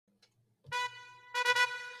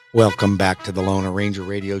Welcome back to the Lone Ranger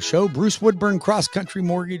Radio Show. Bruce Woodburn, CrossCountry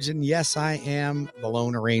Mortgage, and yes, I am the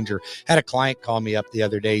Lone Ranger. Had a client call me up the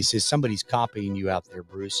other day. He says, somebody's copying you out there,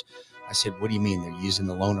 Bruce. I said, what do you mean? They're using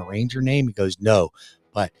the Lone Ranger name? He goes, no,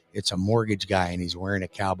 but it's a mortgage guy, and he's wearing a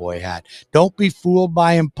cowboy hat. Don't be fooled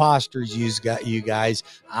by imposters, you guys.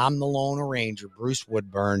 I'm the Lone Ranger, Bruce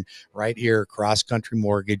Woodburn, right here, CrossCountry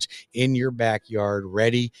Mortgage, in your backyard,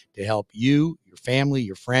 ready to help you, your family,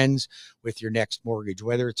 your friends with your next mortgage,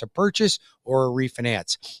 whether it's a purchase or a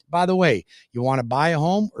refinance. By the way, you want to buy a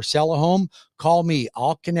home or sell a home? Call me.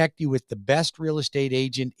 I'll connect you with the best real estate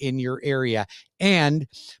agent in your area. And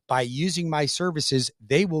by using my services,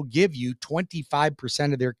 they will give you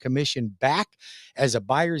 25% of their commission back as a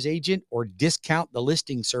buyer's agent or discount the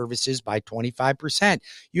listing services by 25%.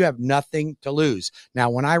 You have nothing to lose. Now,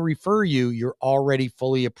 when I refer you, you're already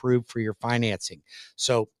fully approved for your financing.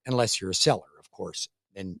 So unless you're a seller, of course,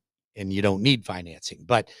 and you don't need financing.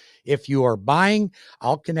 But if you are buying,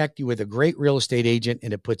 I'll connect you with a great real estate agent,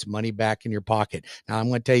 and it puts money back in your pocket. Now, I'm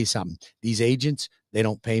going to tell you something. These agents, they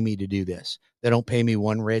don't pay me to do this. They don't pay me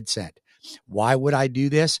 1 red cent. Why would I do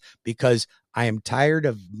this? Because I am tired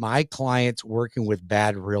of my clients working with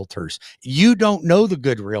bad realtors. You don't know the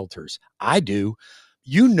good realtors. I do.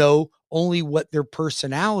 You know only what their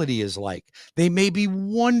personality is like. They may be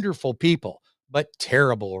wonderful people, but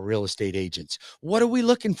terrible real estate agents. What are we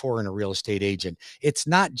looking for in a real estate agent? It's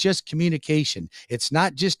not just communication. It's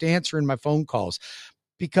not just answering my phone calls,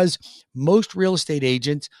 because most real estate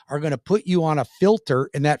agents are going to put you on a filter,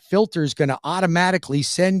 and that filter is going to automatically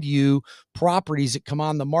send you properties that come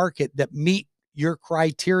on the market that meet your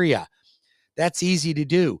criteria. That's easy to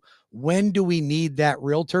do. When do we need that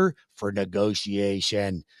realtor? For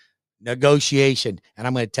negotiation. And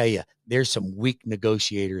I'm going to tell you, there's some weak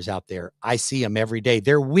negotiators out there. I see them every day.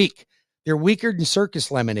 They're weak. They're weaker than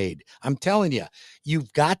circus lemonade. I'm telling you,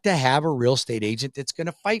 you've got to have a real estate agent that's going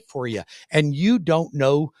to fight for you. And you don't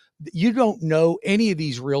know any of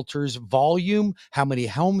these realtors' volume, how many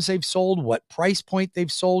homes they've sold, what price point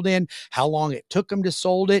they've sold in, how long it took them to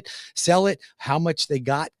sell it, how much they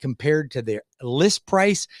got compared to their list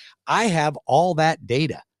price. I have all that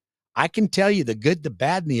data. I can tell you the good, the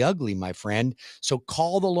bad, and the ugly, my friend. So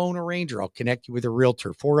call the Lone Ranger. I'll connect you with a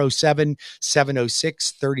realtor,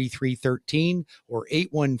 407-706-3313 or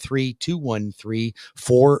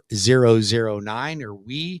 813-213-4009 or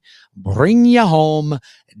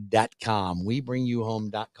WeBringYouHome.com.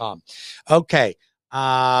 WeBringYouHome.com. Okay.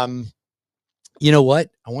 You know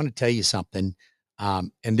what? I want to tell you something.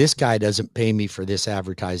 And this guy doesn't pay me for this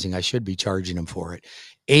advertising. I should be charging him for it.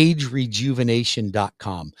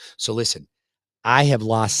 AgeRejuvenation.com. So listen, I have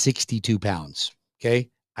lost 62 pounds. Okay.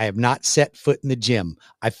 I have not set foot in the gym.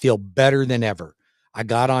 I feel better than ever. I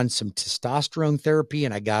got on some testosterone therapy,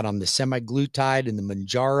 and I got on the semaglutide and the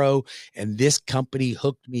Manjaro, and this company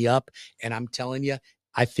hooked me up. And I'm telling you,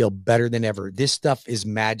 I feel better than ever. This stuff is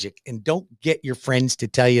magic. And don't get your friends to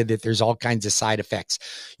tell you that there's all kinds of side effects.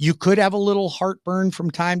 You could have a little heartburn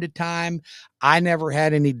from time to time. I never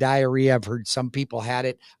had any diarrhea. I've heard some people had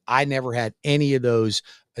it. I never had any of those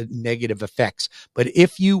negative effects. But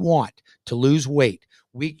if you want to lose weight,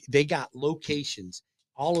 they got locations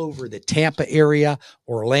all over the Tampa area,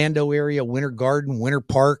 Orlando area, Winter Garden, Winter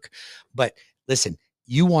Park. But listen,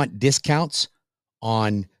 you want discounts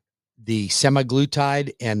on the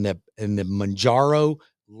semaglutide and the Manjaro,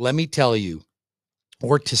 let me tell you,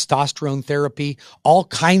 or testosterone therapy, all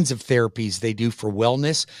kinds of therapies they do for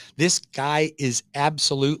wellness. This guy is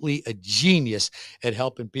absolutely a genius at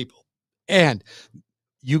helping people. And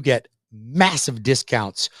you get massive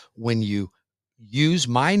discounts when you use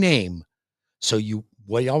my name. So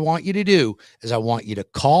what I want you to do is I want you to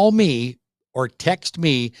call me or text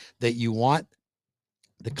me that you want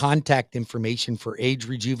the contact information for Age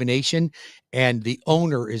Rejuvenation, and the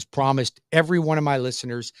owner has promised every one of my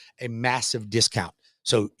listeners a massive discount.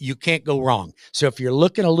 So you can't go wrong. So if you're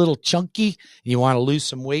looking a little chunky and you want to lose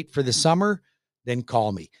some weight for the summer, then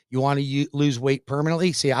call me. You want to lose weight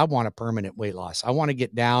permanently? See, I want a permanent weight loss. I want to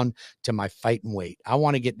get down to my fighting weight. I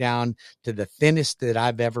want to get down to the thinnest that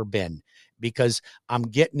I've ever been, because I'm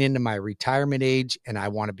getting into my retirement age, and I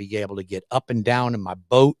want to be able to get up and down in my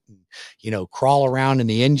boat and, crawl around in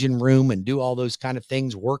the engine room and do all those kind of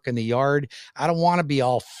things, work in the yard. I don't want to be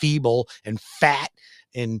all feeble and fat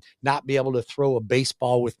and not be able to throw a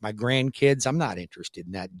baseball with my grandkids. I'm not interested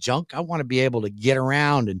in that junk. I want to be able to get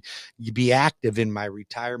around and be active in my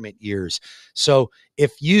retirement years. So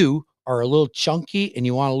if you are a little chunky and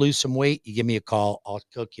you want to lose some weight, you give me a call. I'll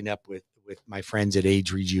hook you up with with my friends at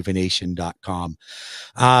agerejuvenation.com.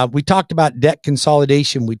 We talked about debt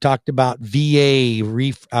consolidation. We talked about VA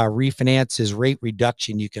refinances, rate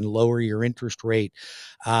reduction. You can lower your interest rate.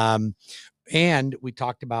 And we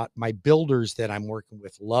talked about my builders that I'm working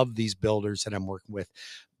with. Love these builders that I'm working with.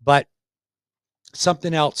 But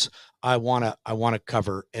something else I want to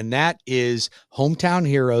cover, and that is Hometown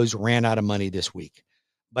Heroes ran out of money this week,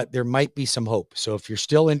 but there might be some hope. So if you're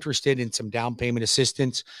still interested in some down payment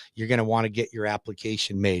assistance, you're going to want to get your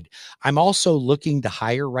application made. I'm also looking to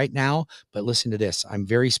hire right now, but listen to this. I'm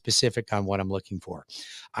very specific on what I'm looking for.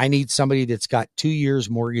 I need somebody that's got 2 years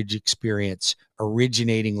mortgage experience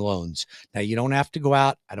originating loans. Now, you don't have to go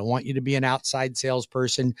out. I don't want you to be an outside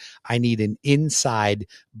salesperson. I need an inside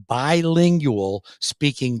bilingual,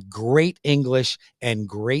 speaking great English and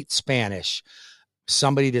great Spanish,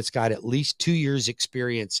 somebody that's got at least 2 years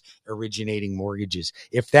experience originating mortgages.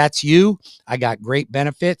 If that's you, I got great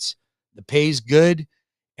benefits. The pay's good.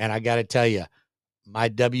 And I got to tell you, my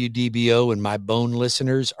WDBO and my bone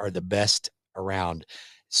listeners are the best around.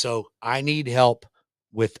 So I need help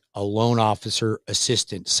with a loan officer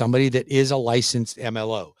assistant, somebody that is a licensed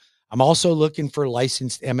MLO. I'm also looking for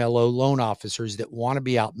licensed MLO loan officers that want to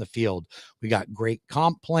be out in the field. We got great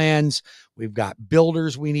comp plans. We've got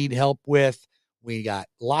builders we need help with. We got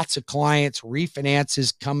lots of clients,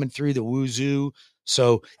 refinances coming through the wazoo.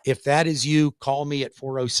 So if that is you, call me at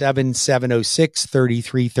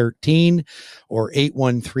 407-706-3313 or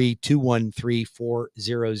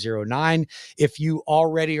 813-213-4009. If you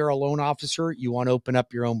already are a loan officer, you want to open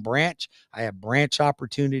up your own branch, I have branch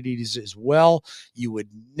opportunities as well. You would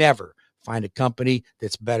never find a company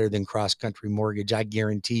that's better than CrossCountry Mortgage. I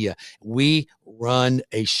guarantee you, we run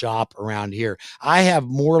a shop around here. I have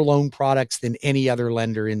more loan products than any other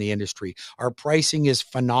lender in the industry. Our pricing is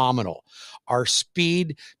phenomenal. Our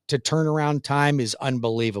speed to turnaround time is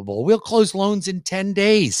unbelievable. We'll close loans in 10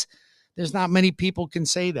 days. There's not many people can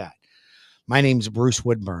say that. My name's Bruce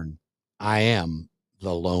Woodburn. I am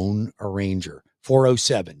the Loan Arranger.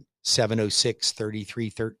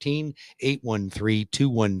 407-706-3313,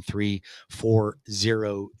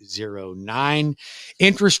 813-213-4009.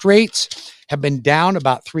 Interest rates have been down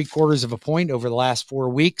about 3/4 of a point over the last 4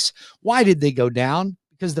 weeks. Why did they go down?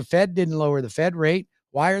 Because the Fed didn't lower the Fed rate.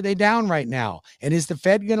 Why are they down right now? And is the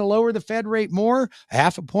Fed going to lower the Fed rate more? A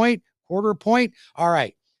half a point, quarter point? All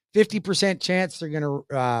right. 50% chance they're going to,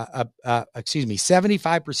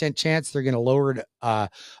 75% chance they're going to lower it a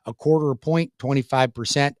quarter a point,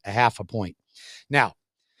 25%, a half a point. Now,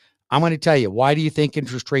 I'm going to tell you, why do you think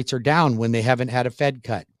interest rates are down when they haven't had a Fed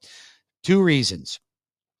cut? 2 reasons.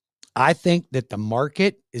 I think that the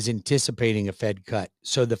market is anticipating a Fed cut.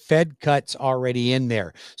 So the Fed cut's already in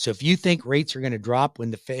there. So if you think rates are going to drop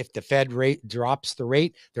if the Fed rate drops the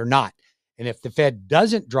rate, they're not. And if the Fed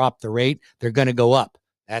doesn't drop the rate, they're going to go up.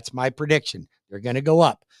 That's my prediction. They're going to go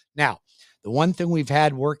up. Now, the one thing we've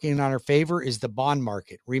had working in our favor is the bond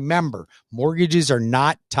market. Remember, mortgages are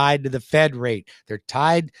not tied to the Fed rate. They're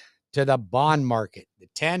tied to the bond market, the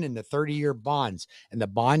 10 and the 30-year bonds, and the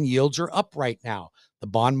bond yields are up right now. The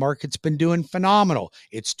bond market's been doing phenomenal.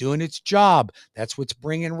 It's doing its job. That's what's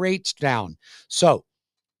bringing rates down. So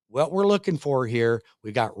what we're looking for here,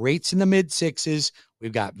 we've got rates in the mid 6s.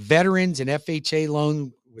 We've got veterans and FHA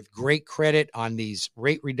loan with great credit on these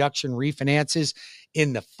rate reduction refinances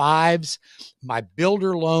in the 5s. My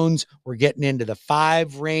builder loans, we're getting into the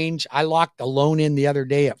 5 range. I locked the loan in the other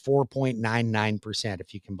day at 4.99%,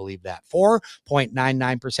 if you can believe that.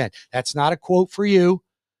 4.99%. That's not a quote for you.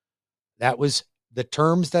 That was the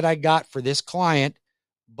terms that I got for this client,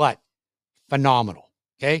 but phenomenal.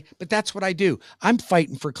 Okay. But that's what I do. I'm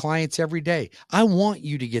fighting for clients every day. I want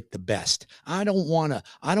you to get the best. I don't want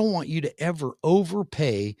you to ever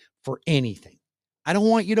overpay for anything. I don't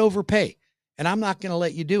want you to overpay, and I'm not going to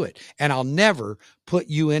let you do it. And I'll never put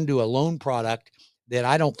you into a loan product that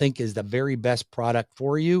I don't think is the very best product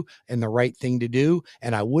for you and the right thing to do.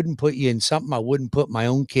 And I wouldn't put you in something I wouldn't put my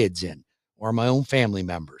own kids in or my own family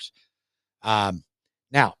members.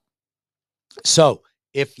 Now, so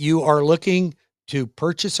if you are looking to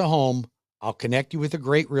purchase a home, I'll connect you with a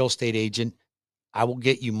great real estate agent. I will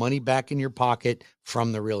get you money back in your pocket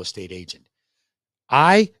from the real estate agent.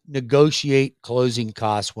 I negotiate closing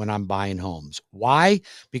costs when I'm buying homes. Why?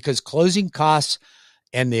 Because closing costs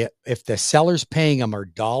and if the seller's paying them are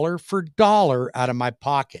dollar for dollar out of my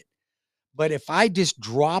pocket. But if I just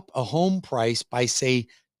drop a home price by, say,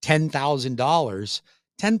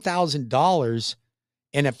 $10,000,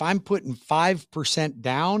 and if I'm putting 5%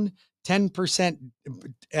 down, 10%,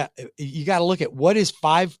 you got to look at what is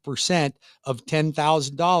 5% of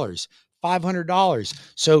 $10,000. $500.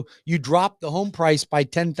 So you dropped the home price by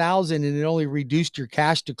 $10,000 and it only reduced your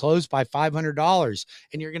cash to close by $500.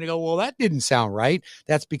 And you're going to go, well, that didn't sound right.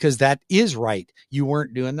 That's because that is right. You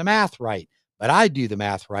weren't doing the math right, but I do the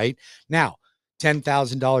math right. Now,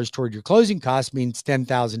 $10,000 toward your closing costs means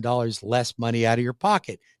 $10,000 less money out of your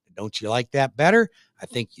pocket. Don't you like that better? I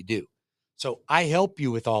think you do. So I help you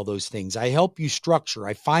with all those things. I help you structure.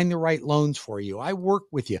 I find the right loans for you. I work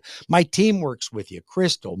with you. My team works with you.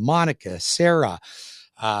 Crystal, Monica, Sarah,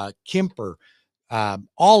 Kimper,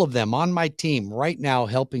 all of them on my team right now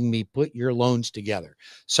helping me put your loans together.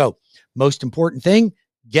 So most important thing,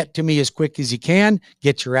 get to me as quick as you can.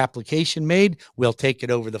 Get your application made. We'll take it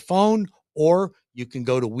over the phone, or you can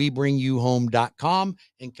go to webringyouhome.com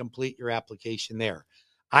and complete your application there.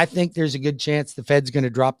 I think there's a good chance the Fed's going to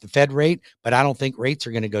drop the Fed rate, but I don't think rates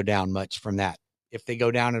are going to go down much from that, if they go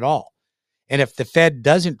down at all. And if the Fed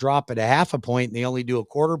doesn't drop it a half a point and they only do a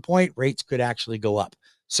quarter point, rates could actually go up.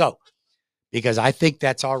 So, because I think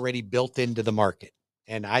that's already built into the market.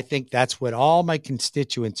 And I think that's what all my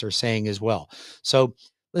constituents are saying as well. So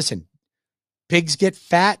listen, pigs get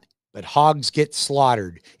fat, but hogs get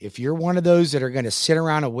slaughtered. If you're one of those that are going to sit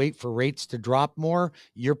around and wait for rates to drop more,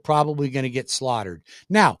 you're probably going to get slaughtered.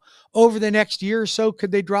 Now, over the next year or so,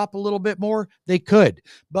 could they drop a little bit more? They could,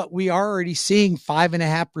 but we are already seeing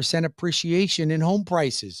 5.5% appreciation in home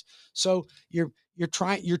prices. So you're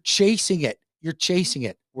chasing it. You're chasing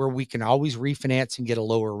it where we can always refinance and get a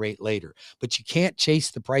lower rate later, but you can't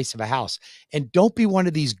chase the price of a house. And don't be one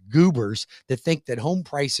of these goobers that think that home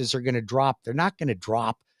prices are going to drop. They're not going to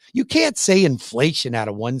drop. You can't say inflation out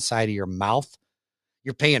of one side of your mouth.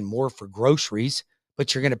 You're paying more for groceries,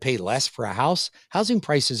 but you're going to pay less for a house. Housing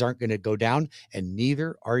prices aren't going to go down, and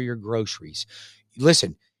neither are your groceries.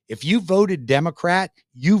 Listen, if you voted Democrat,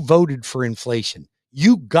 you voted for inflation.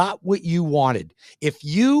 You got what you wanted. If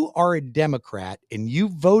you are a Democrat and you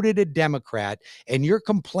voted a Democrat and you're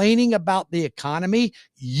complaining about the economy,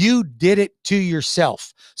 you did it to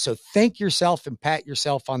yourself. So thank yourself and pat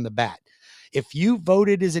yourself on the back. If you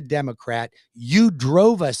voted as a Democrat, you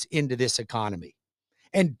drove us into this economy.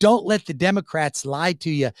 And don't let the Democrats lie to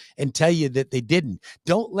you and tell you that they didn't.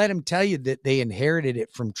 Don't let them tell you that they inherited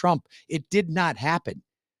it from Trump. It did not happen.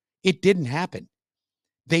 It didn't happen.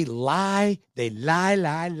 They lie. They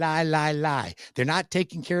lie. They're not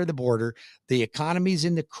taking care of the border. The economy's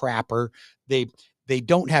in the crapper. They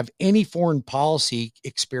don't have any foreign policy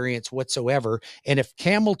experience whatsoever. And if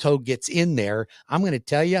Camel Toe gets in there, I'm going to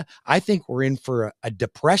tell you, I think we're in for a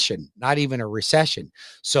depression, not even a recession.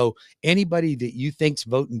 So anybody that you think's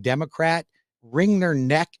voting Democrat, wring their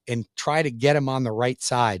neck and try to get them on the right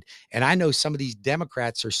side. And I know some of these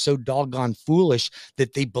Democrats are so doggone foolish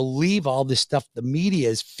that they believe all this stuff the media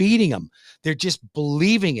is feeding them. They're just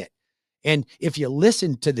believing it. And if you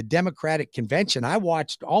listen to the Democratic convention, I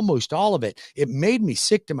watched almost all of it. It made me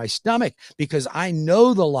sick to my stomach because I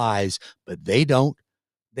know the lies, but they don't.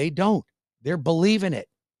 They don't. They're believing it.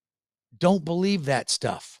 Don't believe that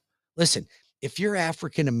stuff. Listen, if you're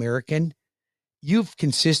African American, you've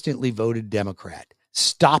consistently voted Democrat.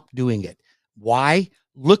 Stop doing it. Why?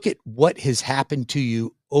 Look at what has happened to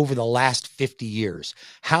you over the last 50 years.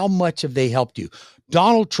 How much have they helped you?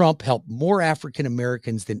 Donald Trump helped more African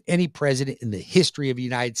Americans than any president in the history of the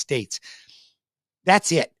United States.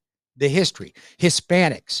 That's it. The history.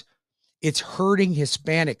 Hispanics. It's hurting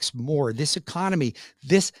Hispanics more. This economy,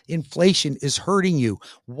 this inflation is hurting you.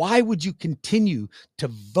 Why would you continue to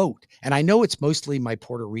vote? And I know it's mostly my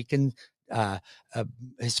Puerto Rican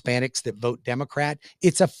Hispanics that vote Democrat.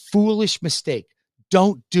 It's a foolish mistake.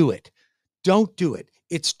 Don't do it. Don't do it.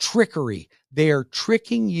 It's trickery. They are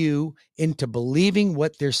tricking you into believing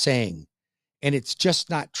what they're saying. And it's just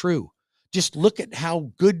not true. Just look at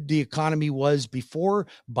how good the economy was before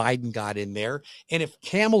Biden got in there. And if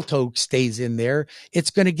Camel Toe stays in there,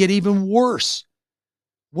 it's going to get even worse.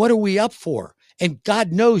 What are we up for? And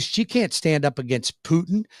God knows she can't stand up against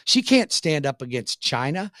Putin. She can't stand up against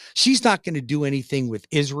China. She's not going to do anything with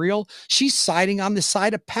Israel. She's siding on the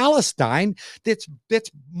side of Palestine that's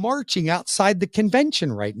marching outside the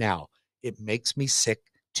convention right now. It makes me sick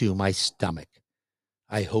to my stomach.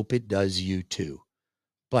 I hope it does you too.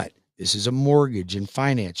 But this is a mortgage and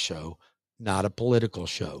finance show, not a political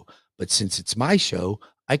show. But since it's my show,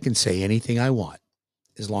 I can say anything I want.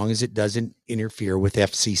 as long as it doesn't interfere with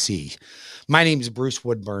FCC. My name is Bruce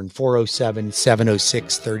Woodburn,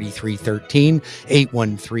 407-706-3313,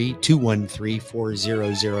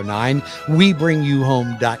 813-213-4009.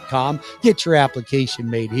 WeBringYouHome.com. Get your application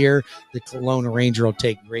made here. The Lone Ranger will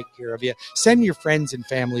take great care of you. Send your friends and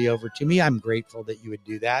family over to me. I'm grateful that you would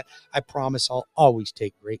do that. I promise I'll always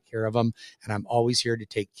take great care of them, and I'm always here to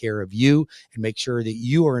take care of you and make sure that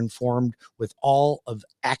you are informed with all of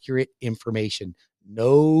accurate information.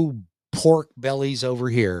 No pork bellies over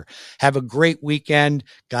here. Have a great weekend.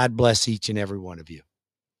 God bless each and every one of you.